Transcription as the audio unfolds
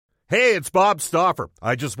Hey, it's Bob Stauffer.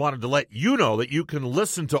 I just wanted to let you know that you can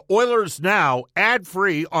listen to Oilers Now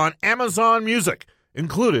ad-free on Amazon Music,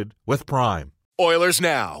 included with Prime. Oilers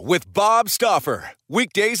Now with Bob Stauffer.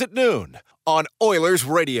 Weekdays at noon on Oilers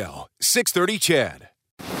Radio, 630 CHED.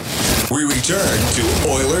 We return to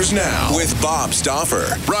Oilers Now with Bob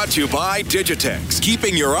Stauffer. Brought to you by Digitex.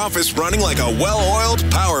 Keeping your office running like a well-oiled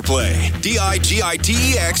power play.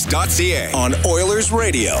 digitex.ca On Oilers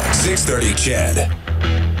Radio, 630 CHED.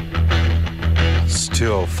 It's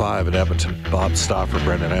 2:05 in Edmonton. Bob Stauffer,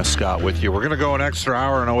 Brendan S. Scott with you. We're going to go an extra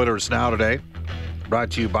hour on Oilers Now today.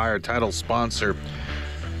 Brought to you by our title sponsor,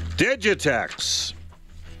 Digitex.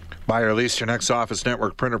 Buy or lease your next office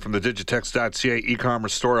network printer from the Digitex.ca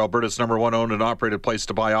e-commerce store, Alberta's #1 owned and operated place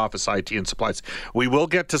to buy office IT and supplies. We will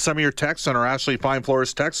get to some of your texts on our Ashley Fine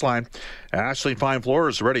Floors text line. Ashley Fine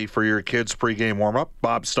Floors ready for your kids' pregame warm-up.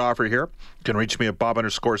 Bob Stauffer here. You can reach me at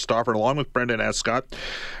Bob_Stauffer along with Brendan S. Scott.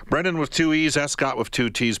 Brendan with 2 E's, S. Scott with 2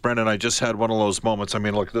 T's. Brendan, I just had one of those moments. I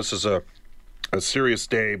mean, look, this is a serious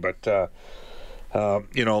day, but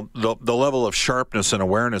you know, the level of sharpness and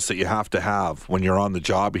awareness that you have to have when you're on the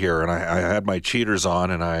job here. And I had my cheaters on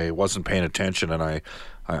and I wasn't paying attention, and I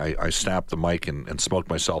snapped the mic and smoked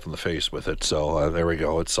myself in the face with it. So there we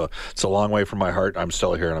go. It's a long way from my heart. I'm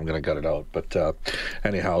still here and I'm going to gut it out. But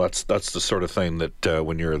anyhow, that's the sort of thing that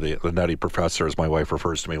when you're the nutty professor, as my wife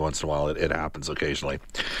refers to me once in a while, it happens occasionally.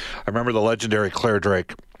 I remember the legendary Claire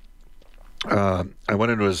Drake. I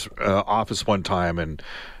went into his office one time and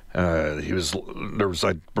I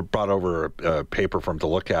brought over a paper for him to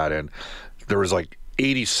look at, and there was like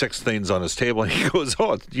 86 things on his table, and he goes,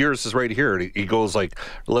 "Oh, yours is right here." And he goes, like,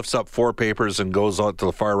 lifts up 4 papers and goes out to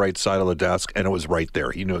the far right side of the desk, and it was right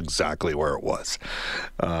there. He knew exactly where it was.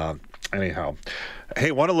 Anyhow,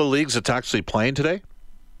 hey, one of the leagues that's actually playing today,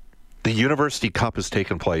 the University Cup has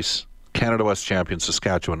taken place. Canada West champion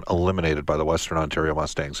Saskatchewan eliminated by the Western Ontario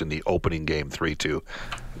Mustangs in the opening game 3-2.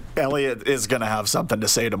 Elliot is going to have something to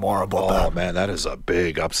say tomorrow about that. Oh, man, that is a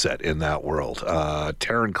big upset in that world.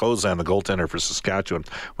 Taryn Kozan, the goaltender for Saskatchewan,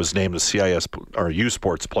 was named the CIS or U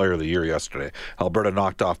Sports Player of the Year yesterday. Alberta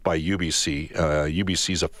knocked off by UBC.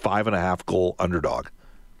 UBC's a 5.5 goal underdog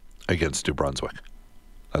against New Brunswick.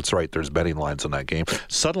 That's right, there's betting lines on that game.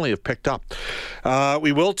 Suddenly have picked up.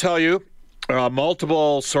 We will tell you,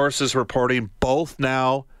 multiple sources reporting both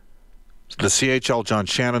now. The CHL, John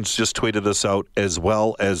Shannon's just tweeted this out, as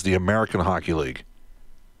well as the American Hockey League.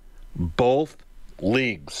 Both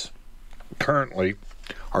leagues currently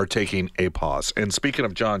are taking a pause. And speaking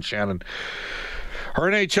of John Shannon, our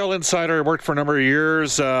NHL insider, worked for a number of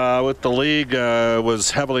years with the league,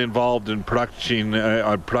 was heavily involved in production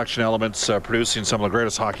elements, producing some of the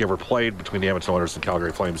greatest hockey ever played between the Edmonton Oilers and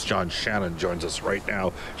Calgary Flames. John Shannon joins us right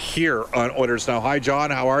now here on Oilers Now. Hi,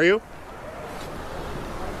 John. How are you?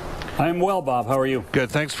 I'm well, Bob. How are you? Good.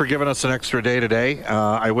 Thanks for giving us an extra day today.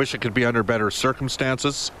 I wish it could be under better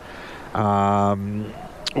circumstances.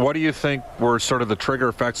 What do you think were sort of the trigger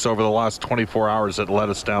effects over the last 24 hours that led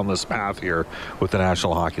us down this path here with the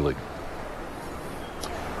National Hockey League?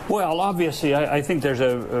 Well, obviously, I think there's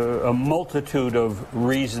a multitude of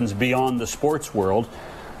reasons beyond the sports world.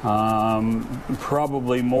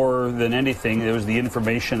 Probably more than anything, there was the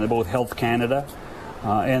information that both Health Canada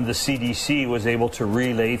and the CDC was able to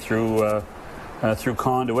relay through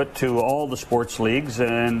conduit to all the sports leagues,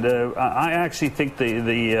 and I actually think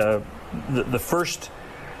the first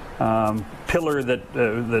pillar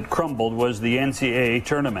that crumbled was the NCAA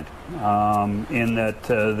tournament, in that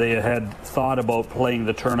they had thought about playing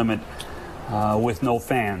the tournament with no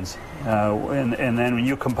fans, and then when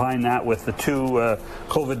you combine that with the 2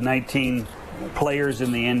 COVID-19 players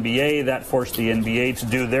in the NBA, that forced the NBA to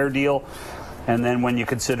do their deal. And then when you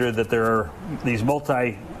consider that there are these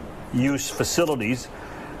multi-use facilities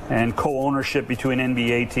and co-ownership between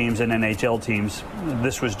NBA teams and NHL teams,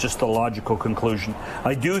 this was just a logical conclusion.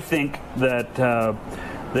 I do think that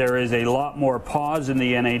there is a lot more pause in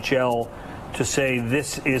the NHL to say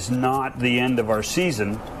this is not the end of our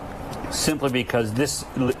season, simply because this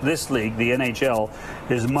league, the NHL,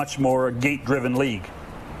 is much more a gate-driven league.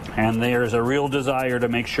 And there's a real desire to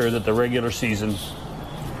make sure that the regular season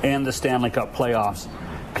and the Stanley Cup playoffs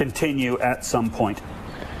continue at some point.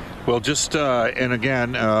 Well, just, and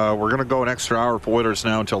again, we're going to go an extra hour for Oilers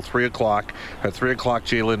Now until 3 o'clock. At 3 o'clock,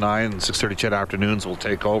 Jalen and I, and 6:30 CHED Afternoons will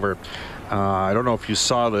take over. I don't know if you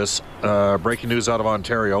saw this. Breaking news out of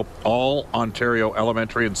Ontario. All Ontario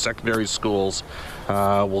elementary and secondary schools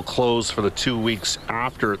will close for the 2 weeks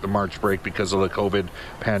after the March break because of the COVID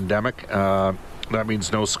pandemic. That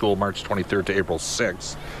means no school March 23rd to April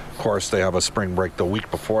 6th. Of course, they have a spring break the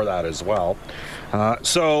week before that as well.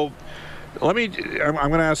 So I'm going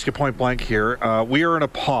to ask you point blank here. We are in a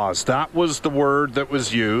pause. That was the word that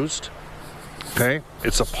was used. Okay?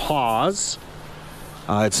 It's a pause.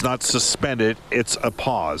 It's not suspended. It's a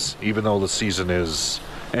pause, even though the season is.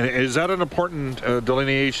 And is that an important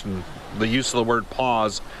delineation, the use of the word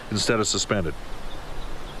pause instead of suspended?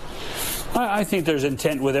 I think there's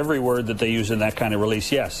intent with every word that they use in that kind of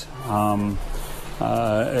release, yes. And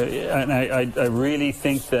I really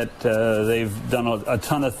think that they've done a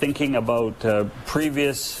ton of thinking about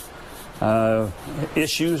previous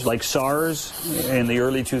issues like SARS in the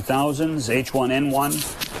early 2000s,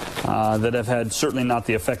 H1N1, that have had certainly not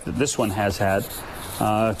the effect that this one has had,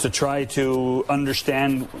 to try to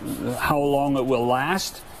understand how long it will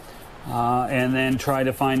last. And then try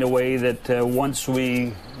to find a way that once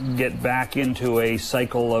we get back into a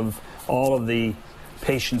cycle of all of the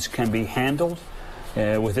patients can be handled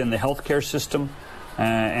within the healthcare system,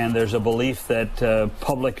 and there's a belief that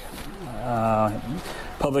public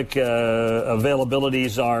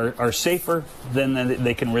availabilities are safer, then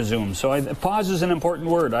they can resume. So pause is an important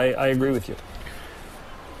word. I agree with you.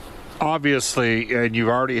 Obviously, and you've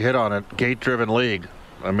already hit on it, gate-driven league.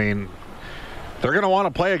 I mean, they're going to want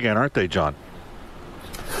to play again, aren't they, John?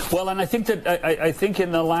 Well, and I think that I think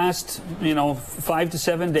in the last 5 to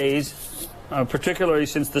 7 days, particularly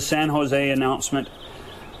since the San Jose announcement,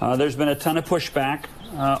 there's been a ton of pushback,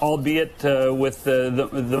 albeit with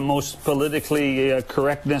the most politically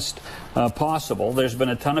correctness possible. There's been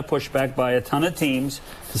a ton of pushback by a ton of teams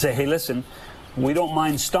to say, hey, listen, we don't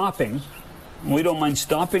mind stopping. We don't mind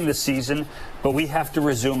stopping the season, but we have to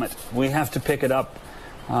resume it. We have to pick it up.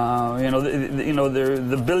 The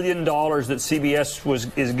 $1 billion that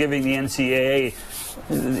CBS is giving the NCAA,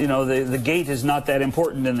 the gate is not that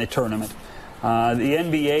important in the tournament. The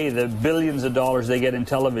NBA, the billions of dollars they get in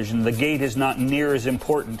television, the gate is not near as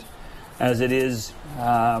important as it is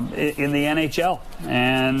in the NHL.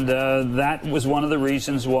 And that was one of the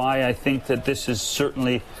reasons why I think that this is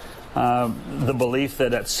certainly the belief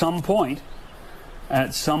that at some point, the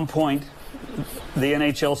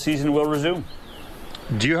NHL season will resume.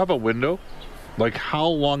 Do you have a window? Like, how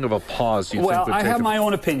long of a pause do you think would take? Well, I have my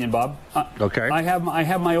own opinion, Bob. Okay. I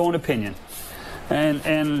have my own opinion.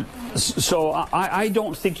 And so I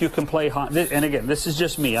don't think you can play hockey. And again, this is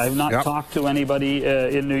just me. I have not talked to anybody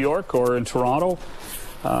in New York or in Toronto.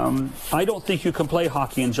 I don't think you can play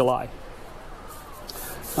hockey in July.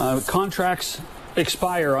 Contracts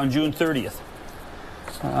expire on June 30th.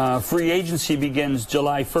 Free agency begins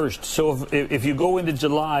July 1st. So if you go into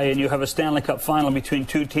July and you have a Stanley Cup final between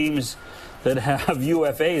two teams that have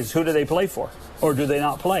UFAs, who do they play for? Or do they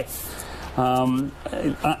not play?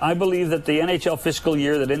 I believe that the NHL fiscal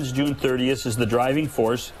year that ends June 30th is the driving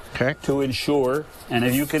force to ensure, and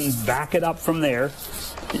if you can back it up from there,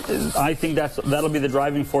 I think that'll be the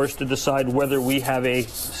driving force to decide whether we have a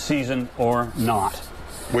season or not.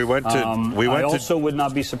 I also would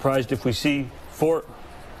not be surprised if we see four.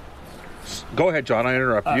 Go ahead, John. I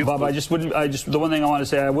interrupted you. Bob, the one thing I want to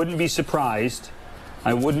say, I wouldn't be surprised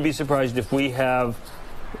if we have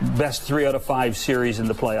best 3 out of 5 series in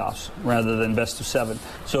the playoffs rather than best of 7.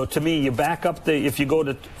 So to me, you back up if you go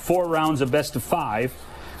to 4 rounds of best of 5,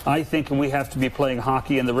 I think we have to be playing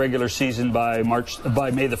hockey in the regular season by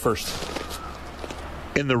May the 1st.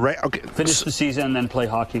 Finish the season and then play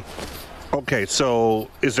hockey. Okay, so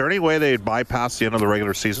is there any way they'd bypass the end of the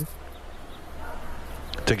regular season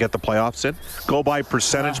to get the playoffs in? Go by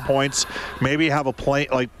percentage points, maybe have a play,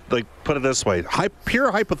 like put it this way,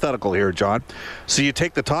 pure hypothetical here, John. So you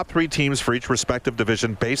take the top 3 teams for each respective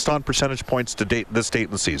division based on percentage points to this date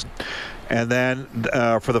in the season. And then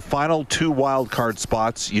for the final 2 wild card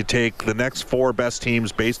spots, you take the next 4 best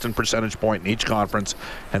teams based in percentage point in each conference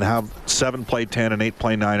and have 7 play 10 and 8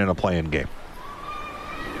 play 9 in a play-in game.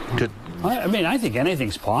 I think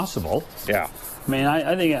anything's possible. Yeah.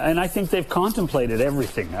 I think they've contemplated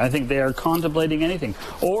everything. I think they are contemplating anything.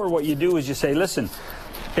 Or what you do is you say, listen,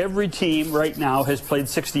 every team right now has played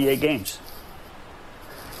 68 games.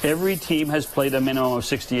 Every team has played a minimum of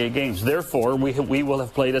 68 games. Therefore, we will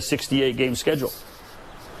have played a 68-game schedule.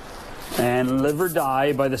 And live or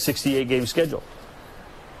die by the 68-game schedule.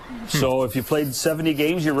 So if you played 70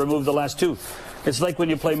 games, you remove the last 2. It's like when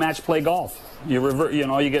you play match play golf. You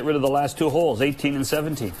get rid of the last 2 holes, 18 and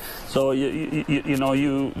 17. So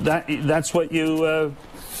that's what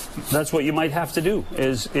you might have to do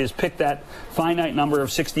is pick that finite number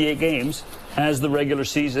of 68 games as the regular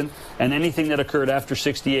season, and anything that occurred after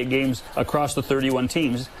 68 games across the 31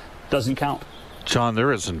 teams doesn't count. John,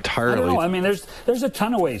 there is entirely. I don't know. There's a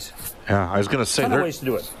ton of ways. Yeah, I was going to say ways to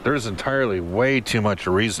do it. There's entirely way too much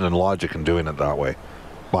reason and logic in doing it that way.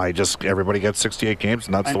 By just everybody gets 68 games,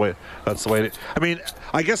 and that's the way. I mean,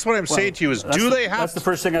 I guess what I'm saying to you is, they have? That's the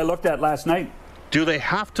first thing I looked at last night. Do they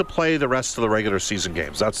have to play the rest of the regular season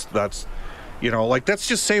games? That's let's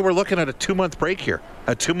just say we're looking at a 2-month break here,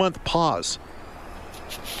 a 2-month pause,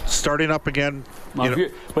 starting up again. I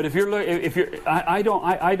think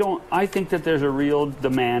that there's a real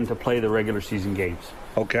demand to play the regular season games.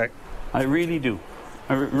 Okay. I really do.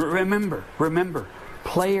 Remember,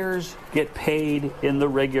 players get paid in the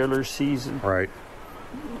regular season. Right.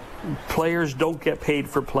 Players don't get paid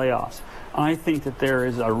for playoffs. I think that there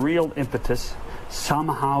is a real impetus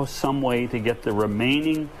somehow, some way to get the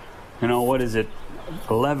remaining,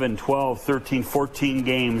 11, 12, 13, 14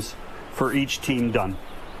 games for each team done.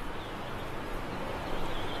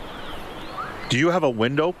 Do you have a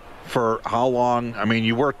window for how long? I mean,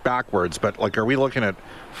 you work backwards, but are we looking at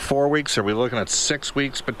 4 weeks? Are we looking at 6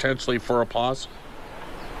 weeks potentially for a pause?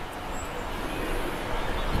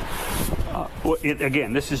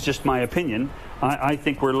 Again, this is just my opinion. I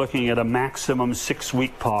think we're looking at a maximum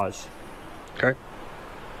 6-week pause. Okay.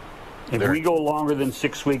 If we go longer than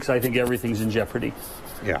 6 weeks, I think everything's in jeopardy.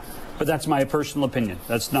 Yeah. But that's my personal opinion.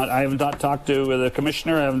 I haven't talked to the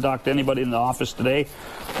commissioner. I haven't talked to anybody in the office today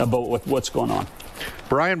about what's going on.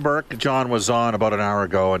 Brian Burke, John, was on about an hour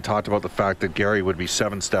ago and talked about the fact that Gary would be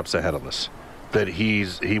 7 steps ahead of us. That he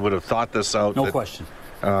would have thought this out. No question.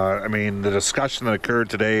 The discussion that occurred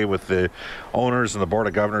today with the owners and the board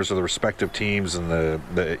of governors of the respective teams and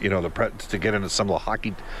to get into some of the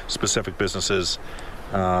hockey specific businesses,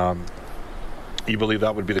 you believe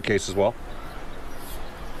that would be the case as well?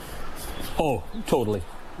 Oh, totally.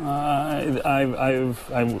 I've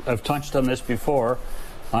touched on this before.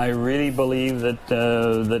 I really believe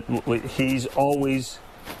that he's always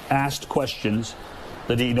asked questions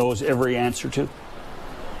that he knows every answer to.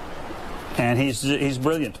 And he's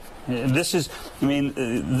brilliant. This is,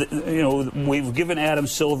 we've given Adam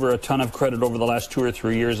Silver a ton of credit over the last 2 or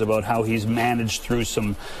 3 years about how he's managed through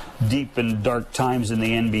some deep and dark times in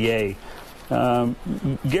the NBA.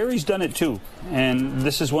 Gary's done it too, and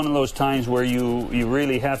this is one of those times where you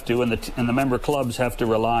really have to, and the member clubs have to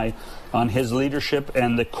rely on his leadership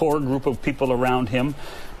and the core group of people around him.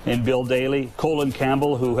 And Bill Daly, Colin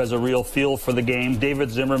Campbell, who has a real feel for the game, David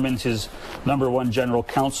Zimmerman's his #1 general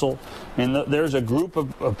counsel. And there's a group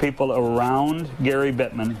of people around Gary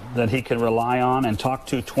Bettman that he can rely on and talk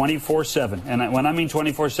to 24/7. And when I mean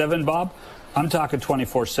 24/7, Bob, I'm talking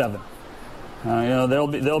 24/7.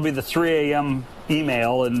 There'll be the 3 a.m.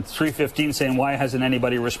 email and 3:15 saying, why hasn't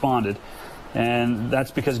anybody responded? And that's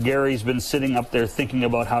because Gary's been sitting up there thinking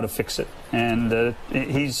about how to fix it. And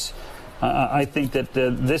I think that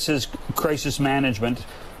this is crisis management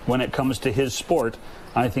when it comes to his sport.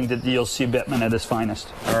 I think that you'll see Bettman at his finest.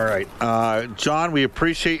 All right. John, we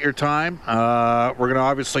appreciate your time. We're going to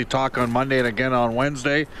obviously talk on Monday and again on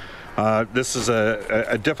Wednesday. This is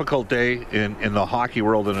a difficult day in the hockey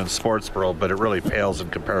world and in sports world, but it really pales in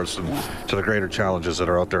comparison to the greater challenges that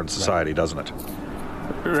are out there in society, doesn't it?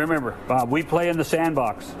 Remember, Bob, we play in the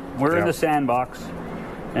sandbox. We're in the sandbox.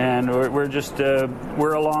 And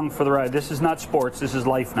we're along for the ride. This is not sports. This is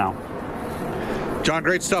life now. John,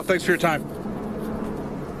 great stuff. Thanks for your time.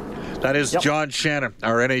 That is John Shannon,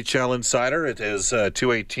 our NHL insider. It is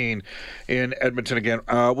 2:18 in Edmonton again.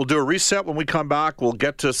 We'll do a reset when we come back. We'll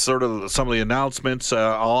get to sort of some of the announcements.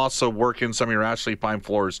 I'll also work in some of your Ashley Fine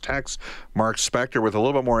Floors texts. Mark Spector with a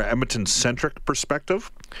little bit more Edmonton-centric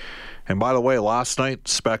perspective. And by the way, last night,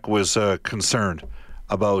 Spec was concerned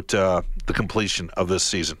about the completion of this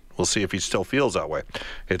season. We'll see if he still feels that way.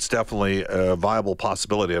 It's definitely a viable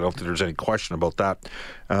possibility. I don't think there's any question about that.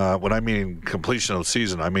 When I mean completion of the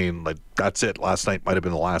season, I mean that's it. Last night might have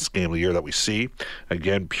been the last game of the year that we see.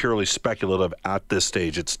 Again, purely speculative at this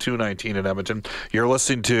stage. It's 2:19 in Edmonton. You're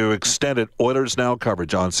listening to extended Oilers Now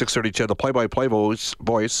coverage on 630 CHED, the play-by-play voice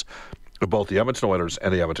of both the Edmonton Oilers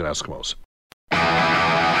and the Edmonton Eskimos.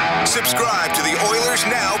 Subscribe to the Oilers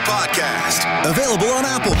Now podcast. Available on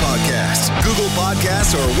Apple Podcasts, Google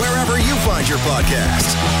Podcasts, or wherever you find your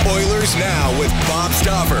podcasts. Oilers Now with Bob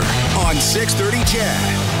Stauffer on 630 CHED.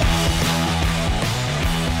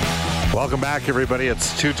 Welcome back, everybody.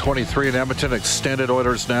 It's 2:23 in Edmonton. Extended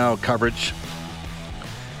Oilers Now coverage.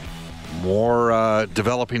 More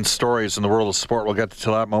developing stories in the world of sport. We'll get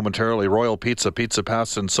to that momentarily. Royal Pizza, Pizza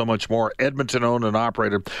Pasta, and so much more. Edmonton owned and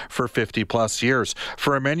operated for 50-plus years.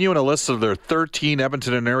 For a menu and a list of their 13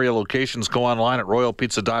 Edmonton and area locations, go online at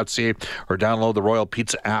royalpizza.ca or download the Royal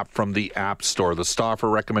Pizza app from the App Store. The Stauffer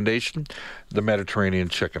recommendation, the Mediterranean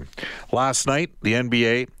chicken. Last night, the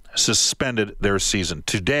NBA suspended their season.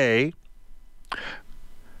 Today,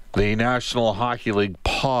 the National Hockey League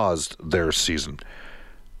paused their season.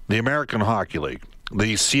 the American Hockey League,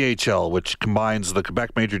 the CHL, which combines the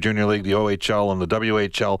Quebec Major Junior League, the OHL, and the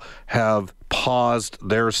WHL, have paused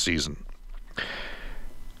their season.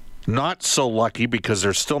 Not so lucky, because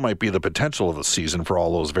there still might be the potential of a season for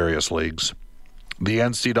all those various leagues. The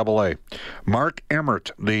NCAA. Mark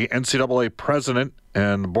Emmert, the NCAA president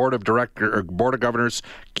and board of governors,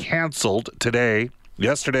 canceled today.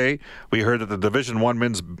 Yesterday, we heard that the Division I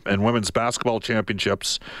men's and women's basketball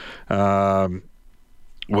championships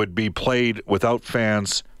would be played without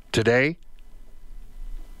fans. Today,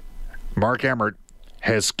 Mark Emmert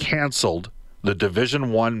has canceled the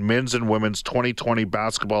Division I men's and women's 2020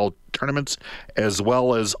 basketball tournaments, as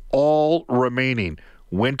well as all remaining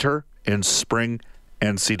winter and spring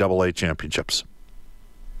NCAA championships.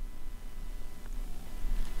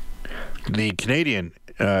 The Canadian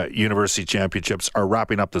University Championships are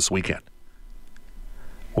wrapping up this weekend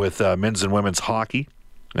with men's and women's hockey,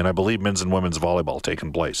 and I believe men's and women's volleyball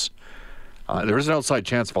taking place. There is an outside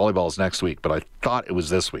chance volleyball is next week, but I thought it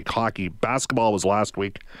was this week. Basketball was last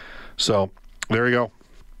week. So there you go.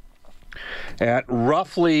 At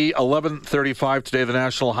roughly 11:35 today, the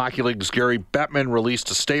National Hockey League's Gary Bettman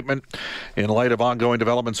released a statement in light of ongoing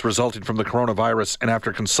developments resulting from the coronavirus, and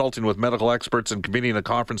after consulting with medical experts and convening a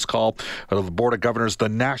conference call of the Board of Governors, the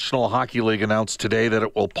National Hockey League announced today that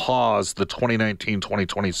it will pause the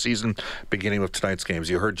 2019-2020 season, beginning with tonight's games.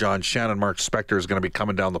 You heard John Shannon. Mark Spector is going to be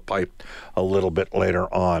coming down the pipe a little bit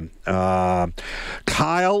later on.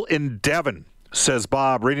 Kyle in Devon says,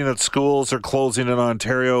 Bob, reading that schools are closing in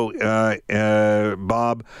Ontario,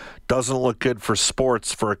 Bob, doesn't look good for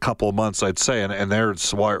sports for a couple of months, I'd say. And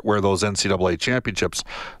there's where those NCAA championships,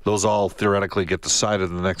 those all theoretically get decided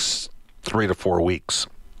in the next 3 to 4 weeks.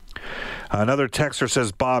 Another texter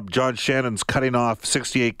says, Bob, John Shannon's cutting off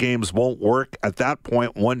 68 games won't work. At that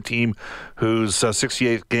point, one team whose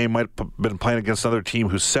 68th game might have been playing against another team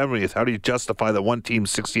whose 70th. How do you justify that one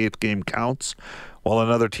team's 68th game counts while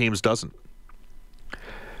another team's doesn't?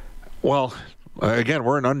 Well, again,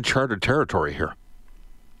 we're in uncharted territory here.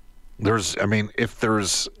 And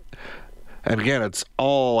again, it's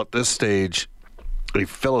all at this stage a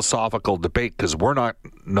philosophical debate, because we're not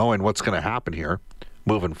knowing what's going to happen here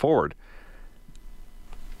moving forward.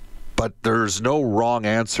 But there's no wrong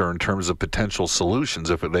answer in terms of potential solutions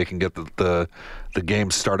if they can get the game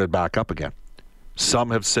started back up again. Some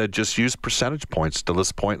have said just use percentage points to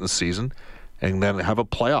this point in the season and then have a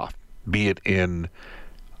playoff, be it in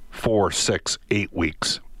 4, 6, 8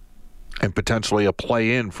 weeks, and potentially a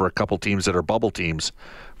play-in for a couple teams that are bubble teams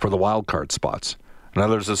for the wild card spots. And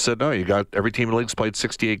others have said, no, you got every team in the league's played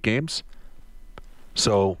 68 games.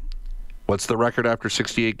 So what's the record after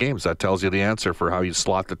 68 games? That tells you the answer for how you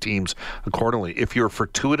slot the teams accordingly, if you're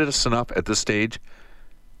fortuitous enough at this stage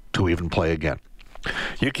to even play again.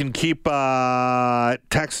 You can keep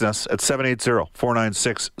texting us at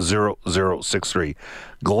 780-496-0063.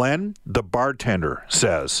 Glenn, the bartender,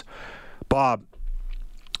 says, Bob,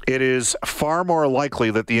 it is far more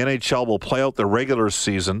likely that the NHL will play out the regular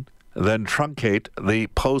season than truncate the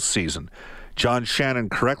postseason. John Shannon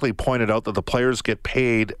correctly pointed out that the players get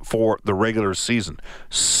paid for the regular season.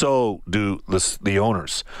 So do the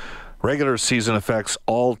owners. Regular season affects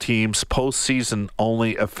all teams. Postseason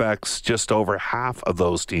only affects just over half of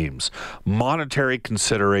those teams. Monetary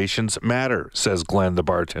considerations matter, says Glenn, the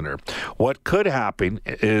bartender. What could happen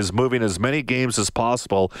is moving as many games as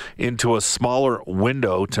possible into a smaller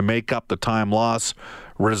window to make up the time loss,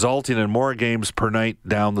 resulting in more games per night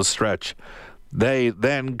down the stretch. They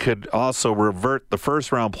then could also revert the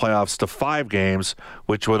first-round playoffs to 5 games,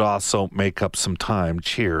 which would also make up some time.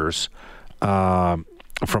 Cheers.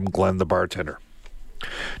 From Glenn, the bartender.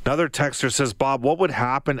 Another texter says, Bob, what would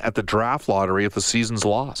happen at the draft lottery if the season's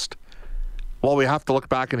lost? Well, we have to look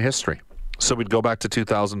back in history. So we'd go back to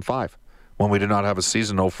 2005 when we did not have a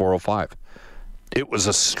season 04-05. It was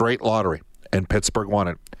a straight lottery, and Pittsburgh won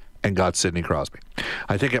it and got Sidney Crosby.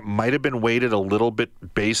 I think it might have been weighted a little bit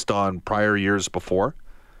based on prior years before.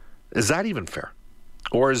 Is that even fair?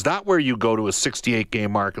 Or is that where you go to a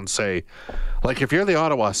 68-game mark and say, like, if you're the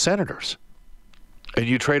Ottawa Senators and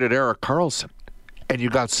you traded Erik Karlsson and you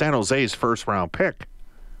got San Jose's first-round pick,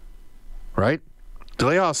 right? Do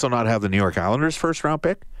they also not have the New York Islanders' first-round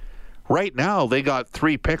pick? Right now, they got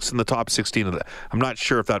 3 picks in the top 16 of the. I'm not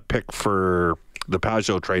sure if that pick for the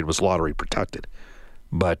Pajot trade was lottery protected.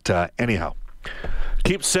 But anyhow,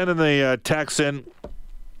 keep sending the texts in.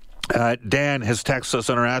 Dan has texted us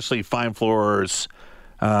on our Ashley Fine Floors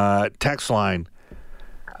text line.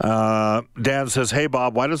 Dan says, hey,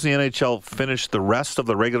 Bob, why doesn't the NHL finish the rest of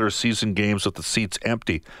the regular season games with the seats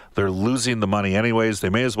empty? They're losing the money anyways. They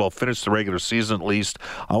may as well finish the regular season at least.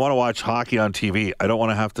 I want to watch hockey on TV. I don't want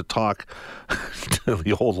to have to talk to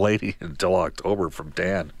the old lady until October, from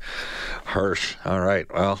Dan Hirsch. All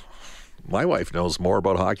right, well, my wife knows more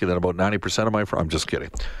about hockey than about 90% of my friends. I'm just kidding.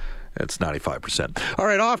 It's 95%. All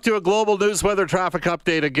right, off to a global news weather traffic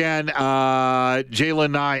update again.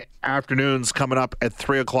 Jalen Nye afternoons coming up at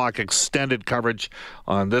 3 o'clock. Extended coverage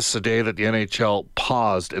on this, the day that the NHL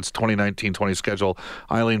paused its 2019-20 schedule.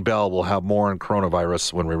 Eileen Bell will have more on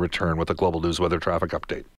coronavirus when we return with a global news weather traffic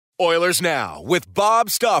update. Oilers Now with Bob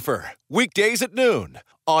Stauffer. Weekdays at noon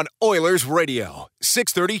on Oilers Radio,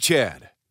 630 CHED.